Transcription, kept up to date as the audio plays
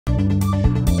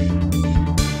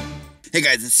Hey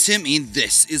guys, it's Timmy.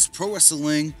 This is Pro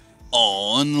Wrestling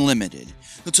Unlimited.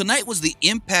 So tonight was the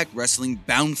Impact Wrestling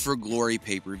Bound for Glory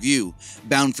pay-per-view.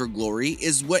 Bound for Glory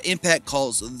is what Impact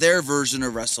calls their version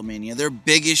of WrestleMania, their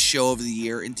biggest show of the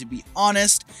year, and to be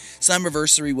honest,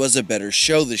 Slammiversary was a better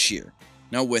show this year.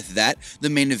 Now with that, the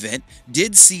main event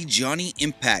did see Johnny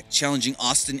Impact challenging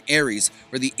Austin Aries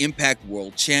for the Impact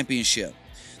World Championship.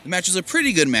 The match was a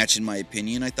pretty good match in my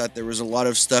opinion. I thought there was a lot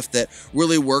of stuff that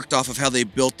really worked off of how they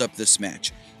built up this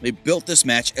match. They built this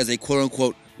match as a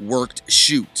quote-unquote worked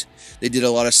shoot. They did a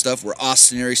lot of stuff where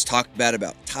Austin Aries talked bad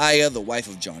about Taya, the wife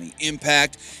of Johnny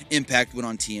Impact. Impact went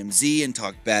on TMZ and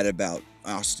talked bad about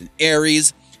Austin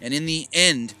Aries. And in the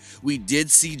end, we did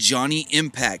see Johnny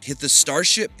Impact hit the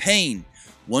Starship Pain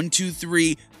 1, 2,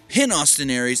 3, pin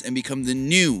Austin Aries and become the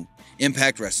new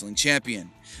Impact Wrestling Champion.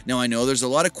 Now I know there's a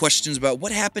lot of questions about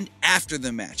what happened after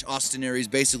the match. Austin Aries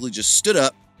basically just stood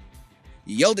up,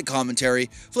 yelled at commentary,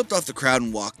 flipped off the crowd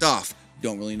and walked off.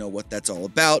 Don't really know what that's all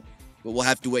about, but we'll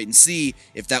have to wait and see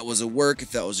if that was a work,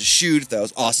 if that was a shoot, if that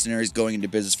was Austin Aries going into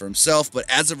business for himself. But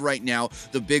as of right now,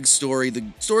 the big story, the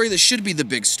story that should be the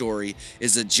big story,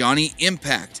 is that Johnny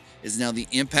Impact is now the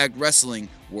Impact Wrestling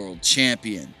World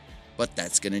Champion. But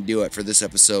that's going to do it for this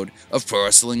episode of Pro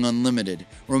Wrestling Unlimited.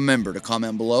 Remember to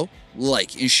comment below,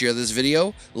 like and share this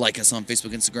video, like us on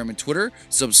Facebook, Instagram, and Twitter,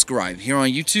 subscribe here on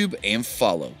YouTube, and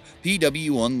follow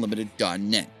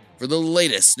PWUnlimited.net for the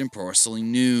latest in pro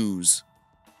wrestling news.